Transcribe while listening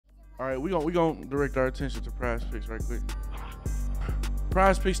All right, we gonna direct our attention to Prize Picks right quick.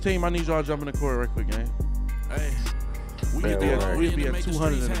 Prize Picks team, I need y'all to jump in the court right quick, gang. Hey, we'll be at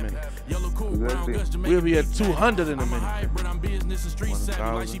 200 in a minute. We'll be at 200 in a minute.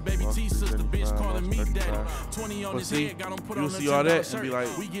 1,000, but see, you'll see all that and be like,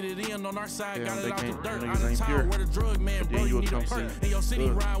 damn, they can't, niggas ain't pure. But then you'll come see,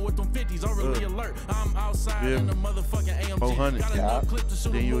 yeah, 400.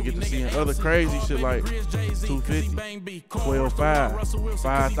 Then you'll get to see other crazy shit like 250, 12,500,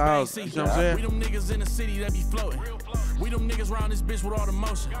 5,000. You know what I'm saying? We them niggas round this bitch with all the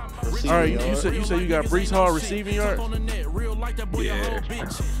motion. All right, you said you got Brees Hall receiving yards. Yeah.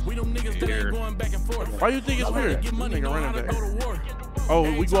 Why you think it's weird? This nigga running back. Oh,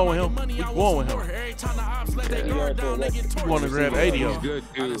 we going with him. We going with him. You want to grab 80 of him. He's good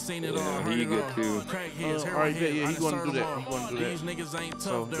too. Yeah, he good too. All right, yeah, he going to do that. He going to do that.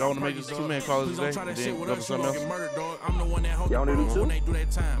 So y'all want to make this 2-man callers today, and then go for something else? Y'all want to do 2? You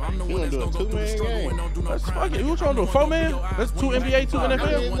want to do a 2-man game? Let's fuck it. You trying to do a 4-man? That's 2 NBA, 2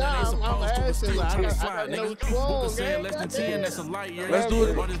 NFL. I'm asking. I know which one. Let's do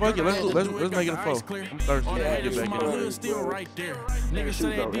it. Fuck it. Let's make it a 4. I'm thirsty. Get back in.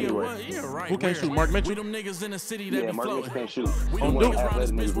 Who can't shoot? Mark Mitchell? Yeah, Mark Mitchell can't shoot. On Duke?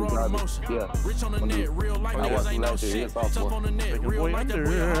 Yeah. I watched him last year. He a sophomore. Boy, all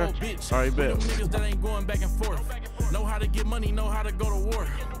right, bet. Know how to get money, know how to go to war.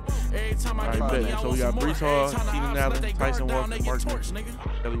 Every time I get money, so we got Brees Hall, Keenan Allen, Tyson Walker, Mark Mitchell,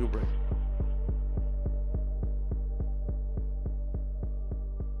 Kelly Oubre.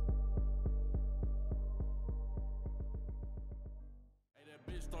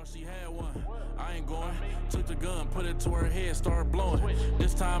 She had one. I ain't going. Took the gun, put it to her head, started blowing.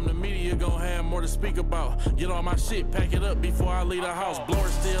 This time the media gon' have more to speak about. Get all my shit, pack it up before I leave the house. Blower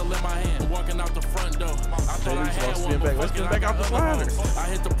still in my hand, walking out the front door. I thought I had one, but let's get back out the slider. I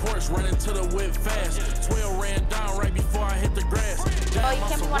hit the porch, running to the whip fast. 12 ran down right before I hit the grass. Oh, you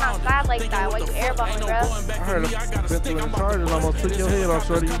can't be one outside like that. Why you airballing, bro? I heard the Chargers almost took your head off,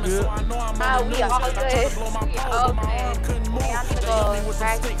 shorty. You good? We all good. We all good. Hey, I need to go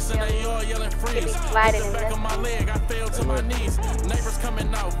practice. Get me sliding in this. I fell to my knees. Neighbors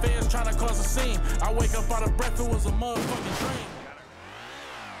coming out, fans trying to cause a scene. I wake up out of breath, it was a motherfucking dream.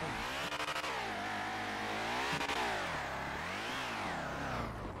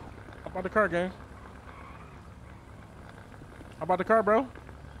 How about the car, gang? How about the car, bro?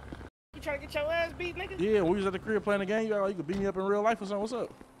 You trying to get your ass beat, nigga? Yeah, we was at the crib playing the game. You could beat me up in real life or something. What's up?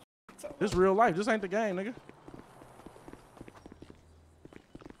 This real life. This ain't the game, nigga.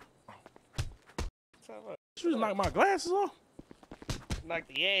 You just knocked my glasses off. Knock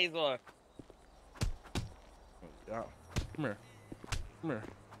the A's off. Yeah. Come here. Come here.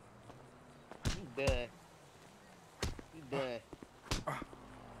 You done. You done. Yeah,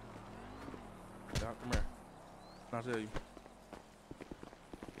 come here. I'll tell you.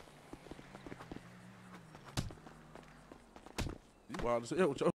 You wild as hell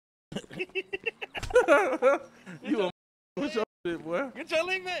with your you a with your shit, boy. Get your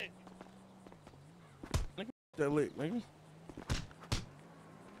leg back. That lick, nigga.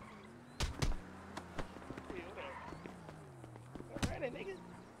 Alright, nigga.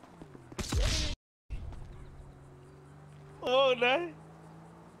 Oh, no.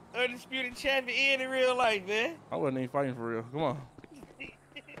 Undisputed champion in real life, man. I wasn't even fighting for real. Come on.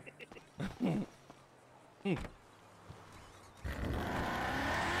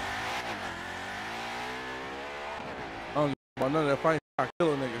 I don't give about none of that fighting. I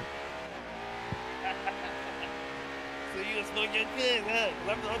kill a nigga. So you just know your thing, huh?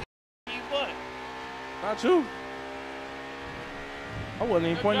 I'm the only you fought. Not you. I wasn't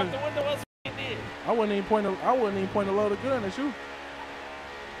even pointing. I wasn't even pointing a load of gun at you.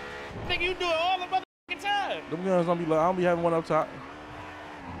 Nigga, you do it all the motherfucking time. Them guns don't be like, I don't be having one up top.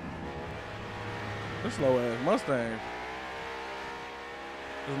 This slow ass Mustang.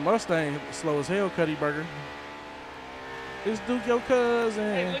 This Mustang slow as hell, Cuddy Burger. It's Duke your cousin.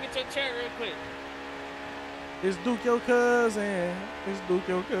 Hey, look at your chart real quick. It's Duke your cousin. It's Duke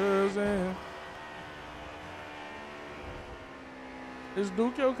your cousin. It's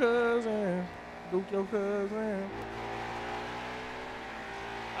Duke your cousin. Duke your cousin.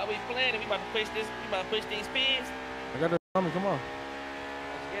 How we playing? We about to push this. We about to push these pins. I got that coming. Come on.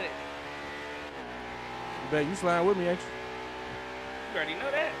 Let's get it. You bet you sliding with me, ain't you? You already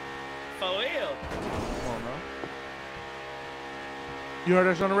know that. 4L. Come on, man. You heard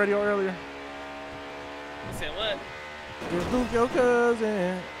that shit on the radio earlier? You said what? It's Duke your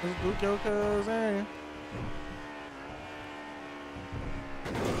cousin. It's Duke your cousin.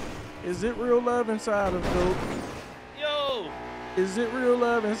 Is it real love inside of Duke? Yo. Is it real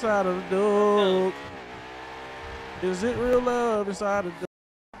love inside of Duke? Is it real love inside of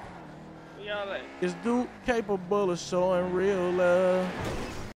Duke? Where y'all at? Is Duke capable of showing real love?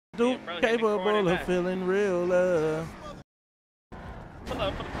 Duke capable of feeling real love? Pull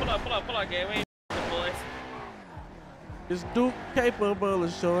up, gang. We ain't boys. Is Duke capable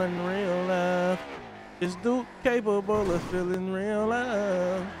of showing real love? Is Duke capable of feeling real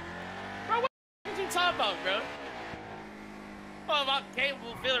love? Bro, what you talking about, bro? What about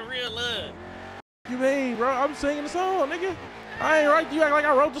capable of feeling real love? You mean, bro? I'm singing the song, nigga. I ain't right. You act like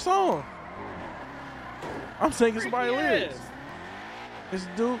I wrote the song. I'm singing somebody's lyrics. Is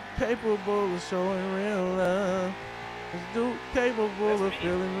Duke capable of showing real love? Is Duke capable of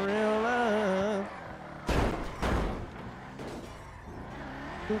feeling real love?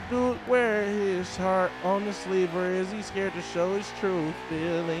 Do Duke wear his heart on the sleeve, or is he scared to show his true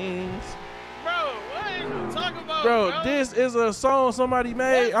feelings? Bro, what are you talking about, bro? This is a song somebody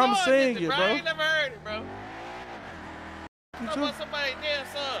made. I'm singing, bro. I ain't never heard it, bro. Talk about somebody's damn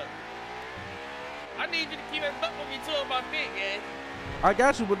song. I need you to keep it up with me too on my big, gang. I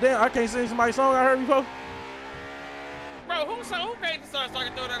got you, but damn, I can't sing somebody's song I heard before. Bro, who made the song so I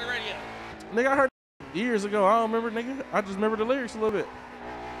can throw it on the radio? Nigga, I heard it years ago. I don't remember, nigga. I just remember the lyrics a little bit.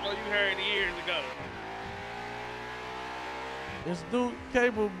 Oh, you heard it years ago. Is Duke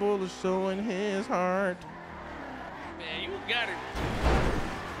capable of showing his heart? Man, you got it.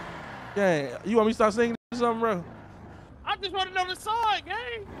 Dang, you want me to start singing something, bro? I just want to know the song,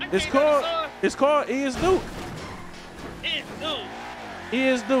 gang. It's called Is Duke. Is Duke.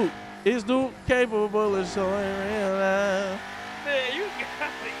 Is Duke. Is Duke capable of showing real love? Man, you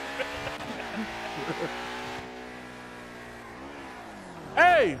got it.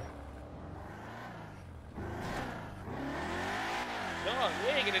 Hey! Dog, we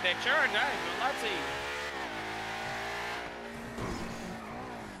ain't getting that charge. I ain't gonna lie to you.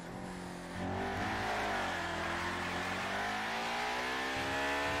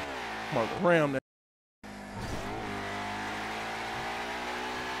 I'm gonna ram that.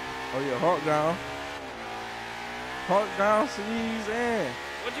 Oh yeah, Hawk down. Hawk down, squeeze in.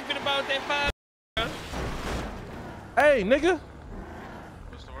 What you feel about that 5? Hey, nigga.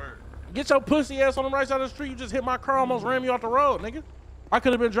 What's the word? Get your pussy ass on the right side of the street. You just hit my car, almost ran me off the road, nigga. I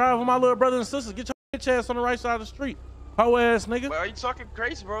could have been driving with my little brother and sisters. Get your bitch ass on the right side of the street. Hoe ass, nigga. Well, are you talking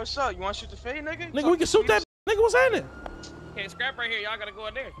crazy, bro? What's up? You want to shoot the fade, nigga? Nigga, we can shoot that. Nigga, what's happening? Okay, scrap right here. Y'all gotta go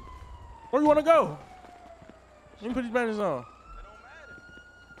in there. Where you wanna go? Let me put these banners on.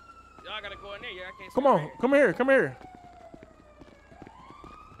 Y'all gotta go in there. Y'all can't. Come on, come here, come here.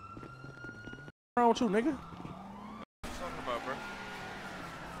 What's wrong with you, nigga? What you talking about, bro?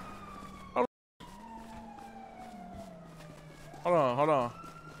 Hold on.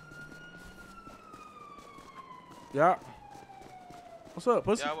 Yeah. What's up,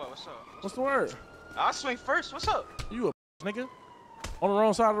 pussy? Yeah, what's up? What's the word? I'll swing first. What's up? You a nigga? On the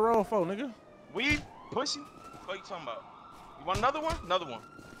wrong side of the road, for nigga. Weed? Pussy? What you talking about? You want another one? Another one.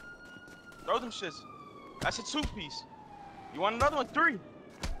 Throw them shits. That's a 2-piece. You want another one? 3.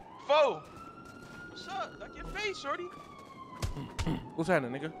 4. What's up? Like your face, shorty. What's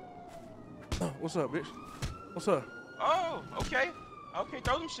happening, nigga? What's up, bitch? What's up? Oh, okay. Okay,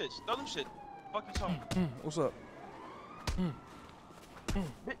 throw them shits. Throw them shit. Fuck you talking. What's up?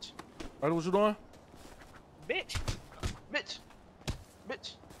 Bitch. Alright, what you doing? Bitch. Bitch.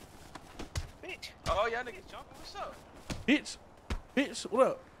 Bitch. Bitch. Oh, y'all niggas jumping. What's up? Bitch. Bitch, what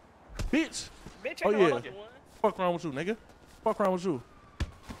up? Bitch. Bitch, Oh yeah. Fuck wrong with you, nigga? Fuck wrong with you?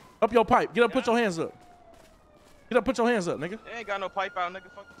 Up your pipe. Get up, put your hands up. Get up, put your hands up, nigga. They ain't got no pipe out,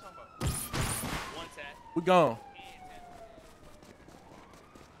 nigga. Fuck you talking about? One tap. We gone.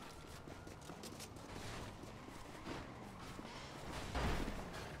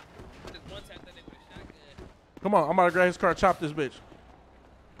 Come on, I'm about to grab his car, chop this bitch.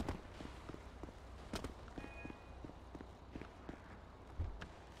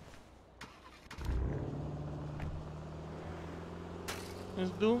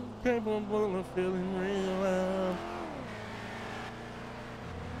 Is Duke capable of feeling real love?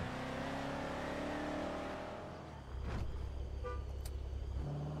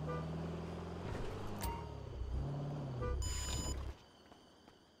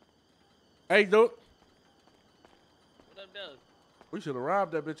 Hey, Duke. What up, Doug? We should have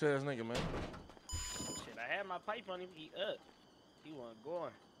robbed that bitch ass nigga, man. Shit, I had my pipe on him. He up. He wasn't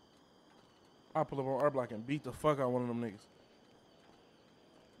going. I'll pull up on our block and beat the fuck out of one of them niggas.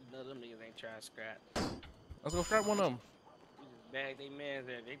 You know them niggas ain't trying to scrap. Let's go scrap one of them. We just bagged they mans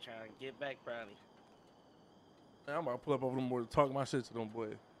there. They trying to get back probably. Man, I'm about to pull up over them boys and talk my shit to them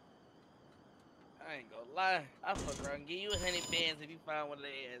boys. I ain't gonna lie. I fuck around and give you 100 bands if you find one of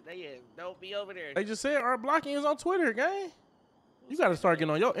their ass. They ass don't be over there. They just said our blocking is on Twitter, gang. You gotta start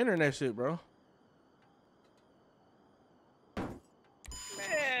getting on your internet shit, bro.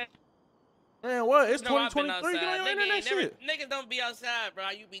 Man, what? It's 2023. Get on your internet shit. Niggas don't be outside, bro.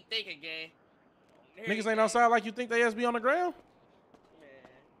 You be thinking, gang. Niggas ain't outside like you think they ass be on the ground? Man.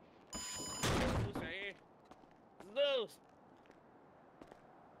 Loose right here. Loose.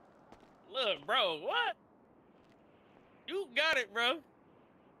 Look, bro, what? You got it, bro.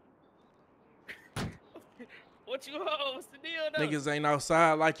 What you hold? What's the deal, though? Niggas ain't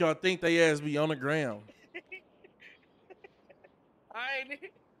outside like y'all think they ass be on the ground.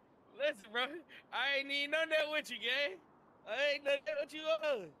 Listen, bro. I ain't need none of that with you, gang. I ain't none of that with you.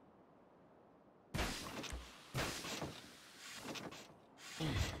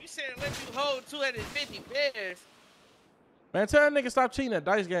 You said let you hold 250 pairs. Man, tell that nigga stop cheating at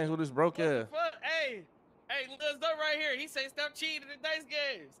dice games with his broke ass. Hey, Lil Zo right here. He say stop cheating at dice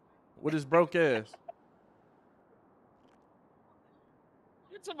games. With his broke ass.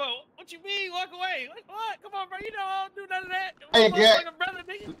 You talking about, what you mean, walk away? What? Come on, bro. You know I don't do none of that. Hey, gang. Brother,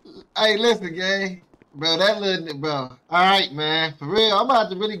 nigga. Hey, listen, gang. Bro, that little, bro. All right, man. For real, I'm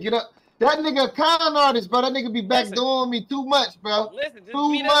about to really get up. That nigga a con artist, bro. That nigga be backdooring me too much, bro. Listen, just too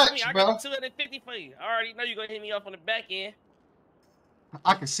meet much, up with me. I bro. got 250 for you. I already know you're going to hit me off on the back end.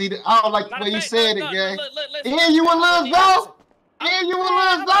 I can see that. I don't like the way you said it, gang. Yeah, you a little Zo? Yeah, you a little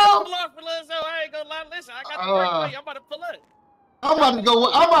I'm Zo? about to pull off for Lil Zo. I ain't gonna lie. Listen, I got the work for you. I'm about to pull up. I'm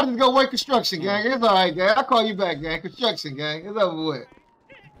about to go work construction, gang. It's all right, gang. I'll call you back, gang. Construction, gang. It's over with.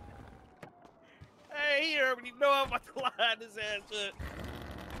 Hey, he already know I'm about to line this ass up.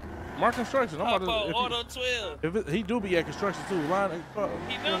 Mark construction. I'm about to. Auto 12. If he do be at construction too, line.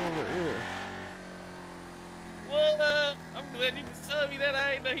 He do? Yeah. Well, I'm glad you can tell me that.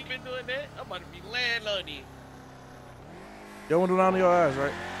 I ain't know he been doing that. I'm about to be landlording. Your window down to your eyes,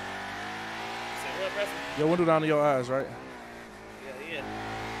 right? Say what, Preston? Your window down to your eyes, right? Yeah.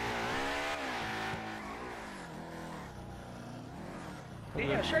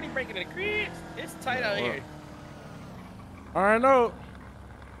 Yeah, Shorty breaking the cribs. It's tight out here. All right, no.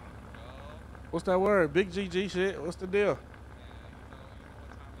 What's that word? Big GG shit. What's the deal?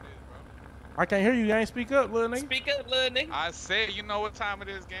 I can't hear you. You ain't speak up, little nigga. Speak up, little nigga. I said, you know what time it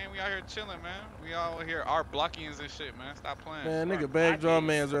is, gang. We out here chilling, man. We all here art blockings and shit, man. Stop playing. Man, nigga, bag draw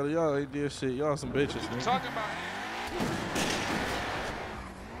mans earlier. Y'all ain't did shit. Y'all some bitches, man. Talking about.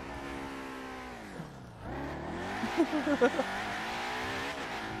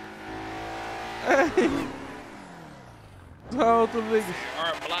 Hey. Told them niggas.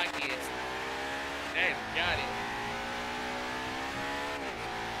 Art blockings. Damn, got it.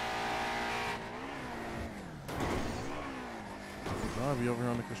 I'll be over here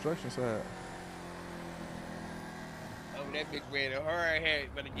on the construction side. Oh, that bitch ran a hard hair.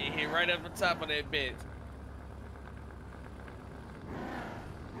 Better get hit right up the top of that bitch.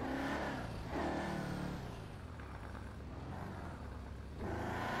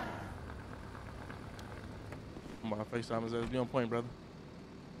 I'm about to FaceTime his ass. Be on point, brother.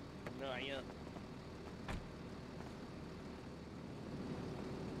 No, I am.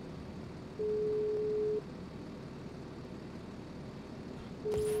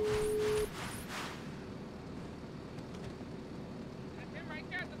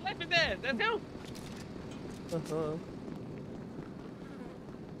 That's him.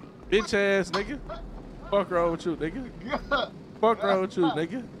 Bitch ass nigga. Fuck wrong with you, nigga. Fuck wrong with you,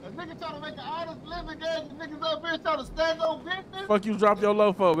 nigga. A nigga trying to make an honest living, gang. The niggas up here trying to stand on business. Fuck you, drop your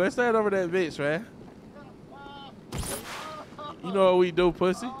low for, man. Stand over that bitch, man. You know what we do,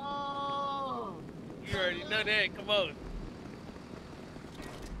 pussy. You already know that. Come on.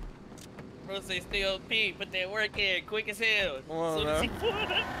 Bro say stay on P. Put that work in quick as hell. Come on, soon as he pull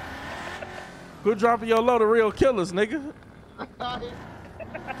it up. Quit dropping your low to real killers, nigga.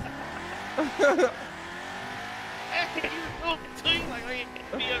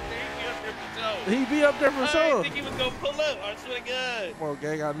 He be up there for sure. I think he was gonna pull up. I swear to God. Come on,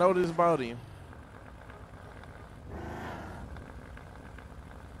 gang. I know this about him.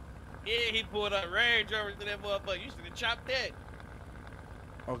 Yeah, he pulled up Range Rover to that motherfucker. You should have chopped that.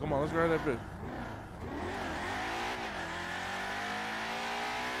 Oh, come on. Let's grab that bitch.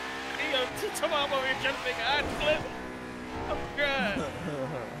 I'm over here trying to make an eye flip. I'm crying.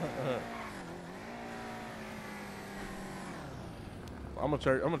 I'm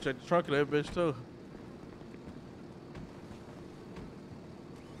gonna check the trunk of that bitch too.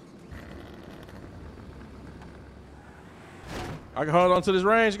 I can hold on to this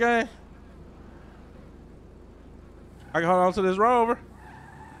range, gang. I can hold on to this rover.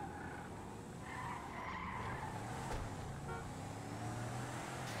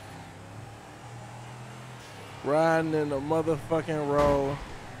 Riding in the motherfucking road,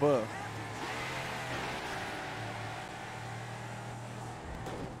 buff.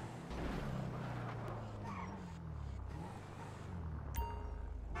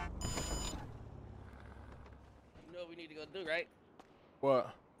 You know what we need to go do, right?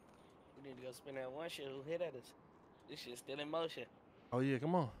 What? We need to go spin that one shit who hit at us. This shit's still in motion. Oh yeah,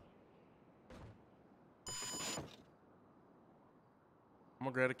 come on. I'm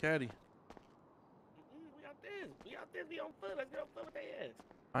gonna grab a caddy. We out there. We out there. Be on foot. Let's get on foot with their ass.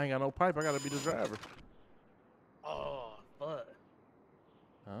 I ain't got no pipe. I gotta be the driver. Oh, fuck.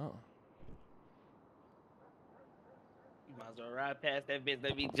 Oh. You might as well ride past that bitch.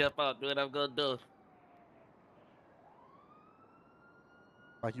 Let me jump out. Do what I'm gonna do.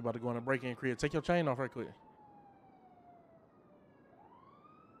 Like you about to go on a break-in crib. Take your chain off right quick.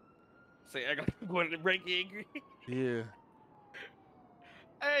 Say I gotta go in the break in. Yeah.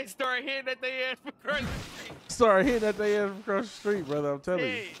 Hey, start hitting at their ass from across the street. Sorry, hitting that they ass from across the street, brother. I'm telling you.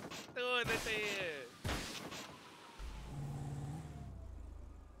 Hey, throwing at their ass.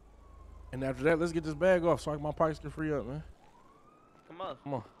 And after that, let's get this bag off so my pipes can free up, man. Come on.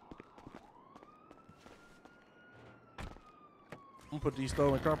 Come on. I'm gonna put these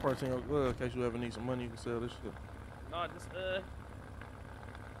stolen car parts in your glove in case you ever need some money. You can sell this shit. No, just oh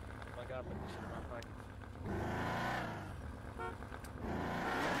my God, put this shit in my pockets.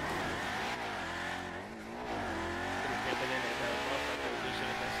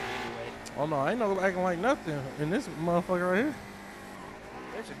 Oh no, I ain't no acting like nothing in this motherfucker right here.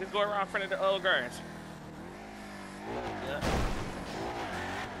 Listen, just go around in front of the old guards. Yeah.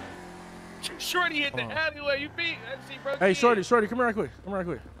 Shorty hit the alleyway, you beat. Hey, Shorty, come here right quick. Come here right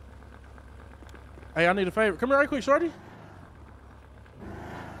quick. Hey, I need a favor. Come here right quick, Shorty.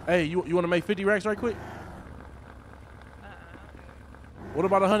 Hey, you want to make 50 racks right quick? What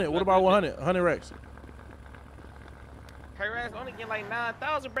about 100? What about 100? 100 racks. Her ass only get like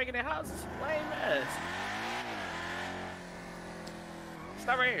 9,000 breaking their houses. Lame ass.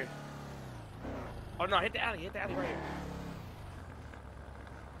 Stop right here. Oh no, hit the alley right here.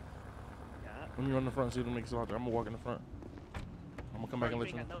 Let me run in the front and see if the niggas out there. I'm gonna walk in the front. I'm gonna come back and let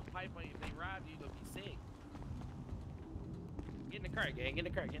you know. Got no pipe on you. If they rob you, you're gonna be sick. Get in the car, gang. Get in the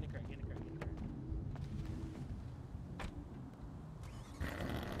car. Get in the car. Get in the car. Get in the car.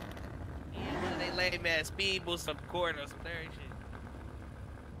 Yeah, one of they lame ass speed boost up the corner or some dirty shit.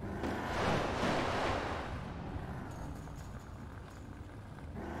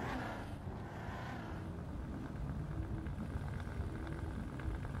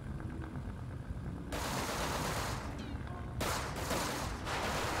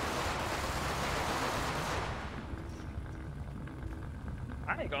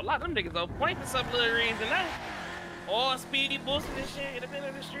 I ain't gonna lie, them niggas on point for some little reason now. All speedy boosting this shit in the middle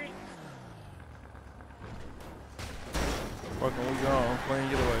of the street. Fucking we gone. Playing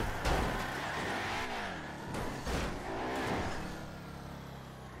get away.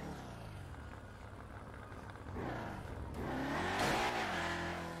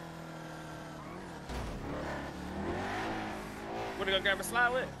 What are you gonna grab a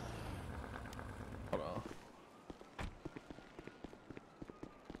slide with? Hold on.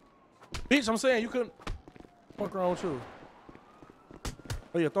 Bitch, I'm saying you couldn't. Fuck around with you.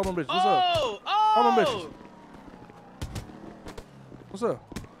 Oh yeah, throw them bitches. What's up? Oh! Throw them bitches. What's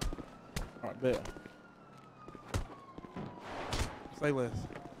up? Alright, bet. Say less.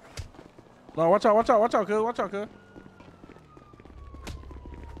 No, watch out, cuz. Watch out, cuz.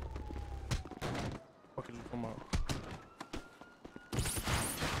 What did you come out?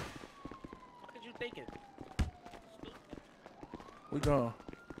 What did you thinking? We gone.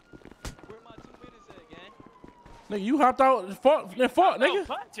 Where my 2 minutes at, gang? Nigga, you hopped out and fought, nigga.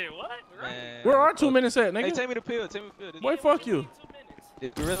 Punch it, what? Man. Where are 2 minutes at, nigga? Hey, take me the pill, take me the pill. Boy, fuck you.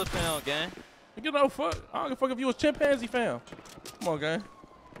 It's Gorilla Pound, gang. Nigga, no fuck. I don't give a fuck if you was chimpanzee fam. Come on, gang.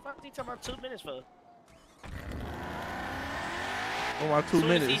 Fuck you talking about 2 minutes for? Where my 2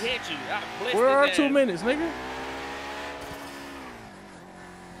 minutes? He hit you. I blitzed Where are his 2 ass. minutes, nigga?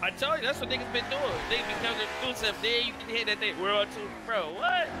 I told you, that's what niggas been doing. Niggas be coming through something, then you can hit that thing. We're on 2. Bro,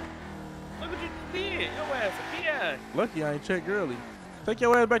 what? Look what you did. Your ass a PI. Lucky I ain't checked early. Take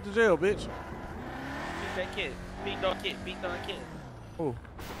your ass back to jail, bitch. Beat that kid. Beat that kid. Beat that kid. Oh.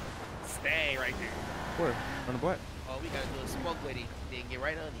 Stay right there. Where? On the black? Oh, we gotta do a smoke with him. Then get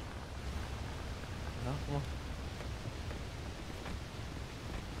right on him. No, come on.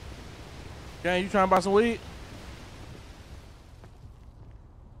 Gang, you trying to buy some weed?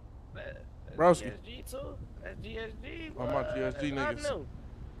 Broski. GSG too? That's GSG. I'm about GSG I niggas. know.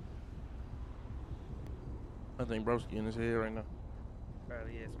 I think Broski in his head right now.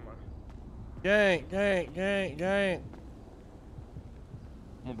 Probably is, man. Gang, gang, gang, gang.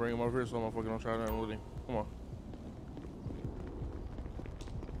 I'm gonna bring him over here so I'm don't try nothing with him. Come on.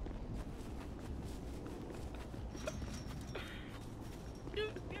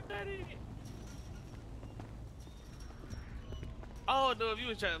 I don't know if you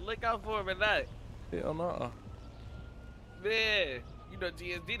was trying to look out for him or not. Hell no. Man, you know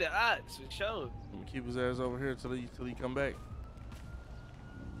GSD the odds for sure. I'm gonna keep his ass over here till he come back.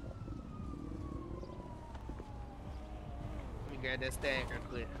 Let me grab that stack real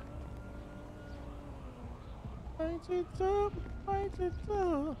quick. Fight it up, fight it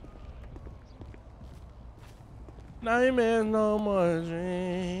up. Nightmares no more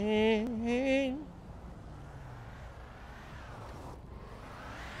dream.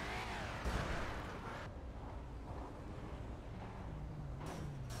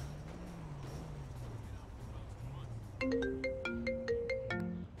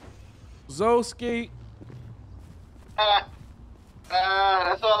 Zoski.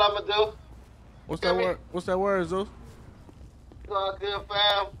 That's all I'ma do. What's that word? What's that word, Zeus? It's all good,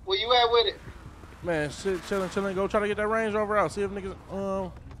 fam. Where you at with it? Man, shit, chilling. Go try to get that Range Rover out. See if niggas,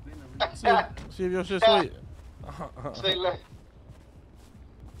 see if your shit's sweet. Say less.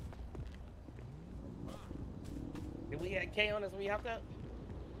 Did we have K on us when we hopped out?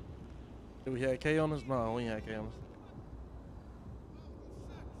 Did we have K on us? No, we ain't had K on us.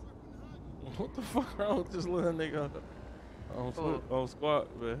 What the fuck wrong with this little nigga on squat,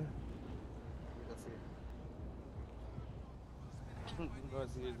 man?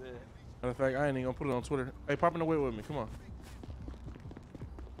 Matter of fact, I ain't even gonna put it on Twitter. Hey, pop in the whip with me. Come on.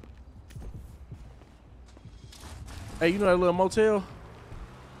 Hey, you know that little motel?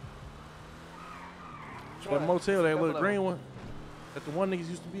 That motel, that little green one, that the one niggas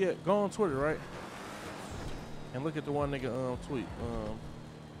used to be at. Go on Twitter, right? And look at the one nigga tweet.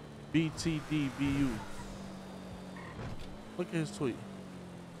 BTDBU. Look at his tweet.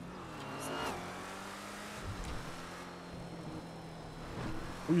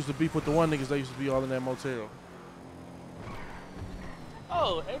 We used to beef with the one niggas that used to be all in that motel.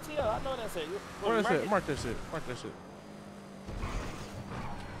 Oh, ATL, I know that's it. Where is that? Mark that shit. Mark that shit.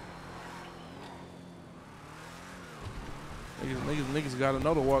 Niggas gotta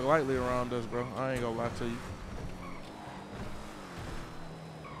know to walk lightly around us, bro. I ain't gonna lie to you.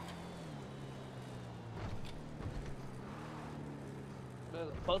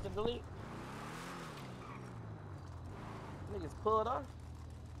 Post and delete. Niggas pulled off.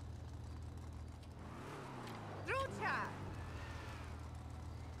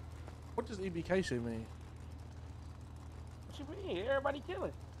 What does EBK shit mean? What you mean? Everybody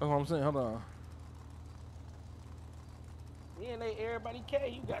killing. That's what I'm saying. Hold on. We ain't let everybody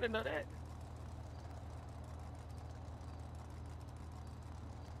K. You gotta know that.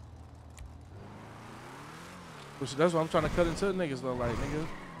 That's what I'm trying to cut into niggas though, like nigga.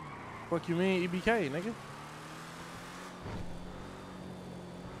 Fuck you mean EBK, nigga?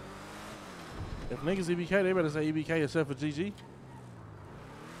 If niggas EBK, they better say EBK except for GG.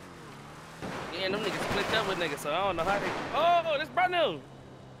 Yeah, them niggas split up with niggas, so I don't know how they. Oh, this brand new.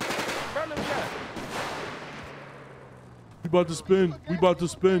 Brand new shot. We about to spin. We about to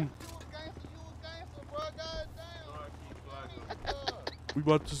spin. We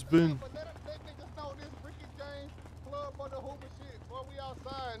about to spin.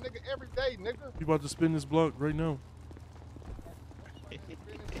 Nigga, every day, nigga. We about to spin this block right now.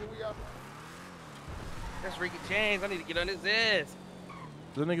 That's Ricky James. I need to get on his ass.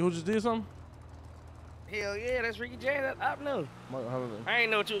 That nigga who just did something? Hell yeah, that's Ricky James. I know. I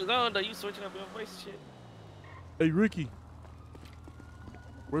ain't know what you was on though. You switching up your voice and shit. Hey Ricky.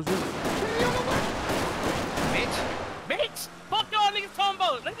 Where's Ricky? Bitch. Fuck y'all niggas talking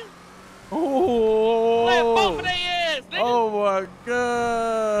about, nigga. Oh. Let both of their ass, nigga. Oh my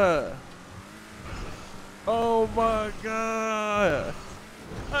god. Oh my god.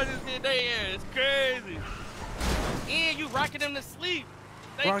 I just did their ass. It's crazy. And you rocking them to sleep.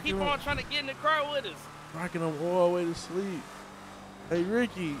 They keep on trying to get in the car with us. Rocking them all the way to sleep. Hey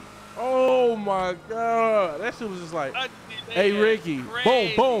Ricky. Oh my god. That shit was just like, hey Ricky.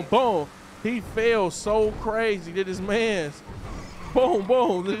 Boom, boom, boom. He fell so crazy that his man's boom,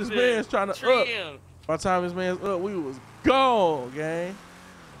 boom. That his man's trying to up. By the time his man's up, we was gone, gang.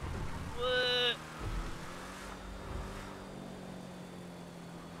 What?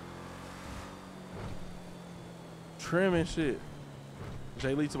 Trimming shit.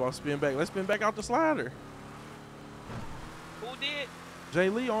 Jay Lee about spin back. Let's spin back out the slider. Who did? Jay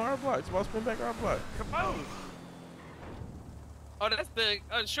Lee on our block. It's about spin back our block. Compose. Oh, that's the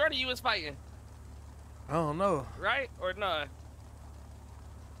shorty you was fighting. I don't know. Right or not?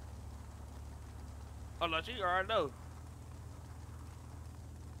 Oh, no, you already know.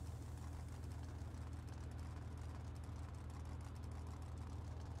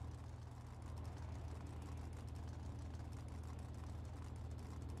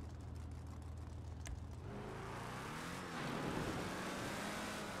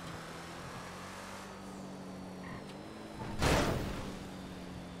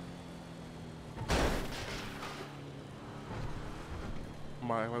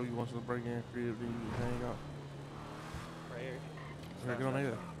 Why you want to break in crib, then you hang out? Right here. Here, get on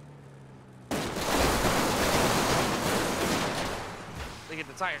there. Look at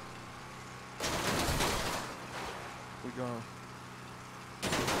the tire. We gone.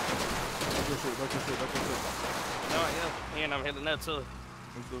 Back your shit, back your shit, back your shit. No, I am. And I'm hitting that too. Me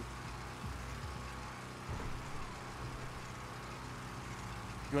too.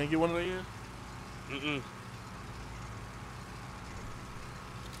 You ain't get one of those? Mm-mm.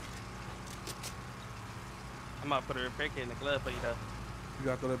 I'm about to put a repair kit in the glove for you though. You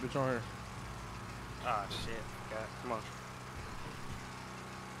gotta throw that bitch on here. Oh shit. God, come on.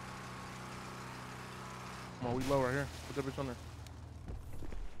 Come on, we low right here. Put that bitch on there.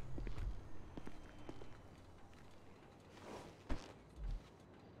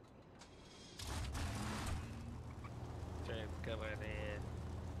 Try to cover it in.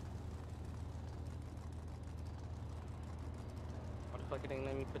 Why the fuck it ain't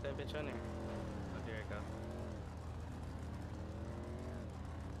let me put that bitch on there? Oh, there it go.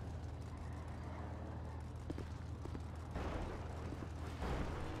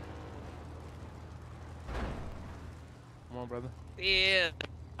 Come on, brother. Yeah.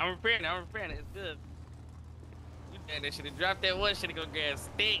 I'm repairing it. It's good. You done that shit. Drop that one shit and go grab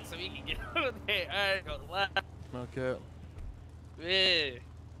steak so we can get over there. I ain't gonna lie. No cap. Yeah.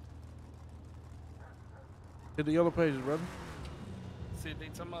 Hit the yellow pages, brother. See what they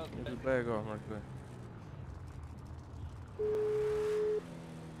talking about? Get this bag off right there.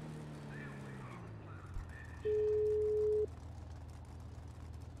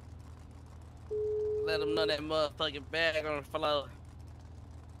 Let them know that motherfucking bag on the floor.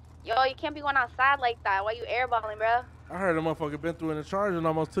 Yo, you can't be going outside like that. Why you airballing, bro? I heard a motherfucker been through in the charge and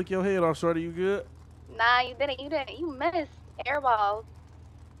almost took your head off, shorty. You good? Nah, you didn't. You missed. Airball.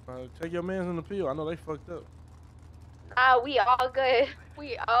 Take your mans in the field. I know they fucked up. Nah, we all good.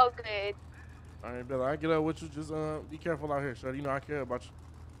 We all good. All right, brother. I get up with you. Just be careful out here, shorty. You know I care about you.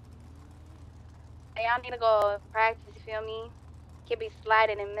 Hey, y'all need to go practice, you feel me? Can't be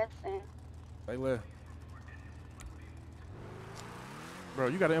sliding and missing. They left. Bro,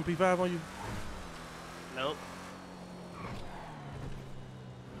 you got an MP5 on you? Nope.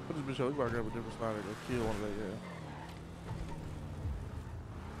 Put this bitch up. We gotta grab a different slider. Go kill one of that, yeah.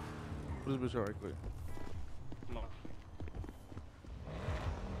 Put this bitch up right quick. Come on.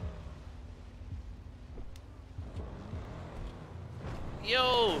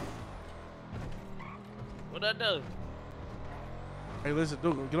 Yo! What I do? Hey, listen,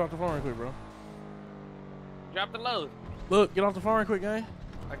 dude, get off the phone right quick, bro. Drop the load. Look, get off the phone right quick, gang.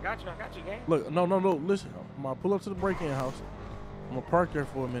 I got you, gang. Look, no, listen. I'm gonna pull up to the break-in house. I'm gonna park there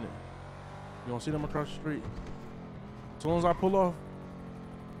for a minute. You gonna see them across the street. As soon as I pull off,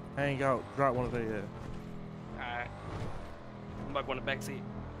 hang out, drop one of their ass. Alright. I'm about to go in the back seat.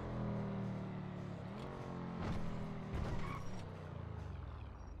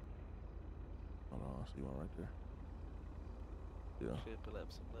 Hold on, I see one right there. Yeah. Should pull up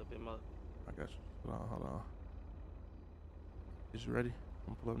a little bit more. I got you. Hold on. Is you ready? I'm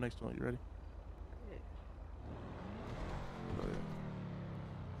gonna pull up next to him. You ready? Yeah. Go ahead.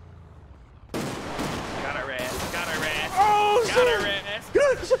 Got her ass. Oh, got shit! her ass.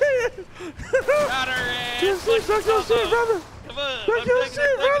 Good shit! Got her ass. Good shit, suck your shit, brother! Come on. Suck your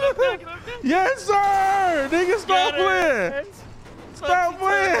shit, brother! Yes, sir! Nigga, stop playing! Stop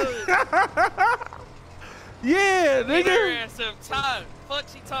playing! Yeah, Get nigga! her ass up top. Fuck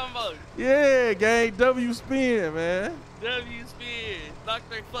she talking about? Yeah, gang, W spin, man. W spin. Knock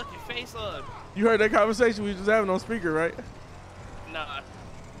their fucking face on. You heard that conversation we was just having on speaker, right? Nah.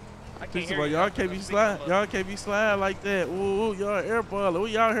 I can't Teach hear about you. y'all can't be slide. Y'all can't be slide like that. Ooh, y'all airballer.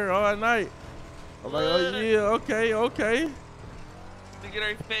 We out here all night. I'm like, oh yeah, okay. To get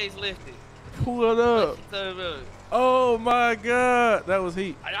her face lifted. Pull it up. Oh my God, that was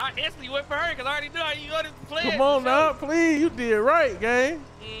heat. I instantly went for her because I already knew how you wanted to play. Come on now, please. You did right, gang.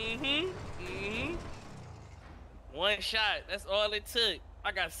 One shot. That's all it took.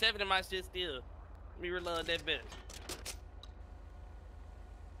 I got 7 in my shit still. Let me reload that bitch.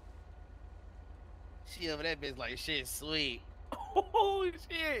 She over that bitch like shit sweet. Oh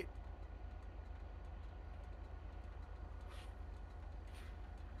shit.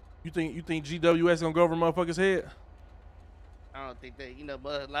 You think GWS gonna go over motherfuckers' head? I don't think that, you know,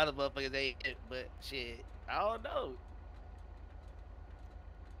 but a lot of motherfuckers ain't it, but shit, I don't know.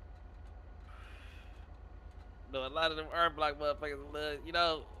 No, a lot of them R block motherfuckers look, you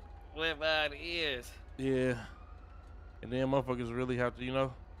know, went by the ears. Yeah. And then motherfuckers really have to, you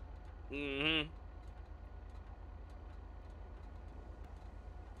know. Mm-hmm.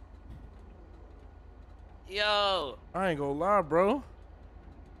 Yo. I ain't gonna lie, bro.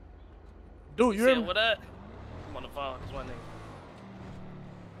 Dude, you said, heard me? what up? I'm on the phone. This one nigga.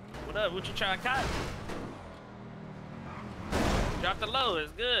 What up? What you trying to cut? Drop the low.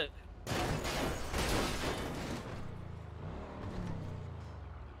 It's good.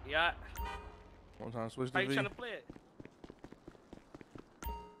 Yeah. One time switch How the you V. trying to play it?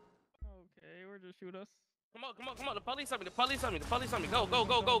 Okay, or just shoot us. Come on, come on, come on. The police on me. The police on me. The police on me. Go, go,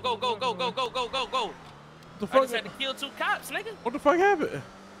 go, go, go, go, go, go, go, go, go, go. The I fuck? just had to kill 2 cops, nigga. What the fuck happened?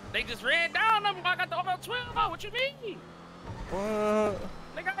 They just ran down on me. I got the over 12 out. What you mean? What?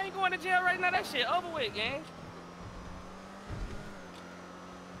 Nigga, I ain't going to jail right now. That shit over with, gang.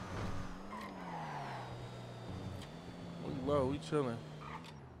 We low, we chilling.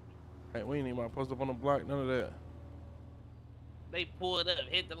 Hey, we ain't even about to post up on the block, none of that. They pulled up,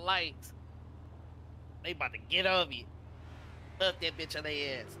 hit the lights. They about to get over you. Up that bitch on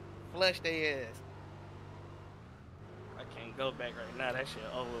their ass. Flush their ass. I can't go back right now. That shit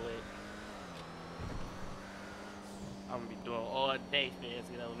over with. I'm gonna be doing all day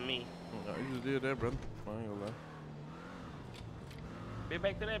fancy over me. No, you just did that, brother. I ain't gonna lie. Get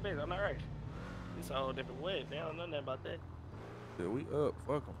back to that bitch. I'm alright. It's a whole different way. They don't know nothing about that. Yeah, we up.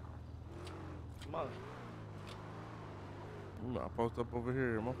 Fuck them. Come on. You know, I post up over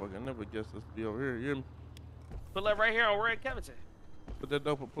here. Motherfucker never guessed us to be over here. You hear me? Pull up right here on Red Covington. Put that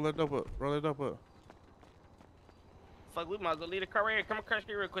dope up. Pull that dope up. Roll that dope up. Fuck, we might as well leave the car right here. Come across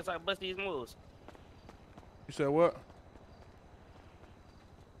here real quick so I can bust these moves. You said what?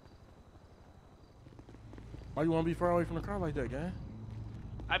 Why you want to be far away from the car like that, gang?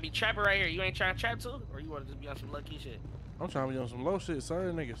 I be trapping right here. You ain't trying to trap too? Or you want to just be on some lucky shit? I'm trying to be on some low shit.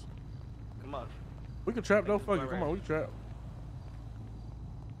 Sorry, niggas. Come on. We can trap though. Fuck it. Come on, we trap.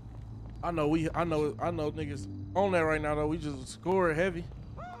 I know niggas on that right now though. We just score heavy.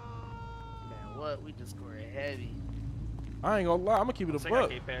 Man, what? We just scored heavy. I ain't gonna lie. I'm gonna keep it a I buck.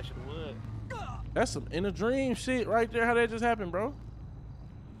 can't pass you the wood. That's some inner dream shit right there. How that just happened, bro?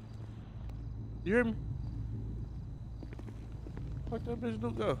 You hear me? Fuck that bitch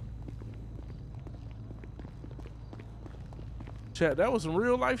do go. Chat, that was some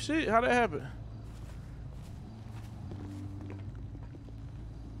real life shit. How that happened?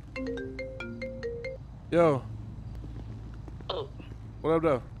 Yo. Oh. What up,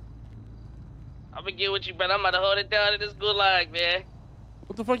 though? I'm gonna get with you, but I'm about to hold it down in this gulag, man.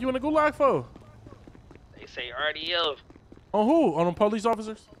 What the fuck you in the gulag for? They say RDO. On who? On them police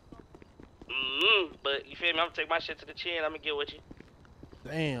officers? But you feel me? I'm gonna take my shit to the chin. I'm gonna get with you.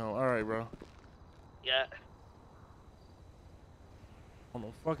 Damn. All right, bro. Yeah. On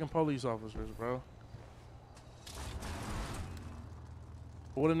them fucking police officers, bro.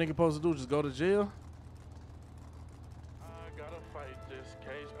 What a nigga supposed to do? Just go to jail? I gotta fight this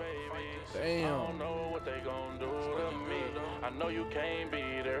case, baby. Damn. I don't know what they gon' do to me. I know you can't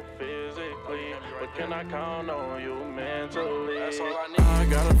be there physically, but can I count on you mentally? That's all I need. I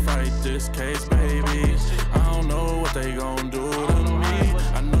gotta fight this case, baby. I don't know what they gon' do to me.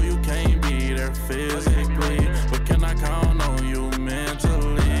 I know you can't be there physically, but can I count on you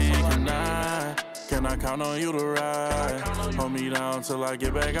mentally? Can I count on you to ride? Hold me down till I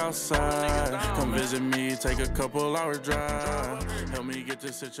get back outside. Come visit me, take a couple hour drive. Help me get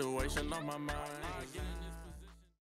this situation off my mind.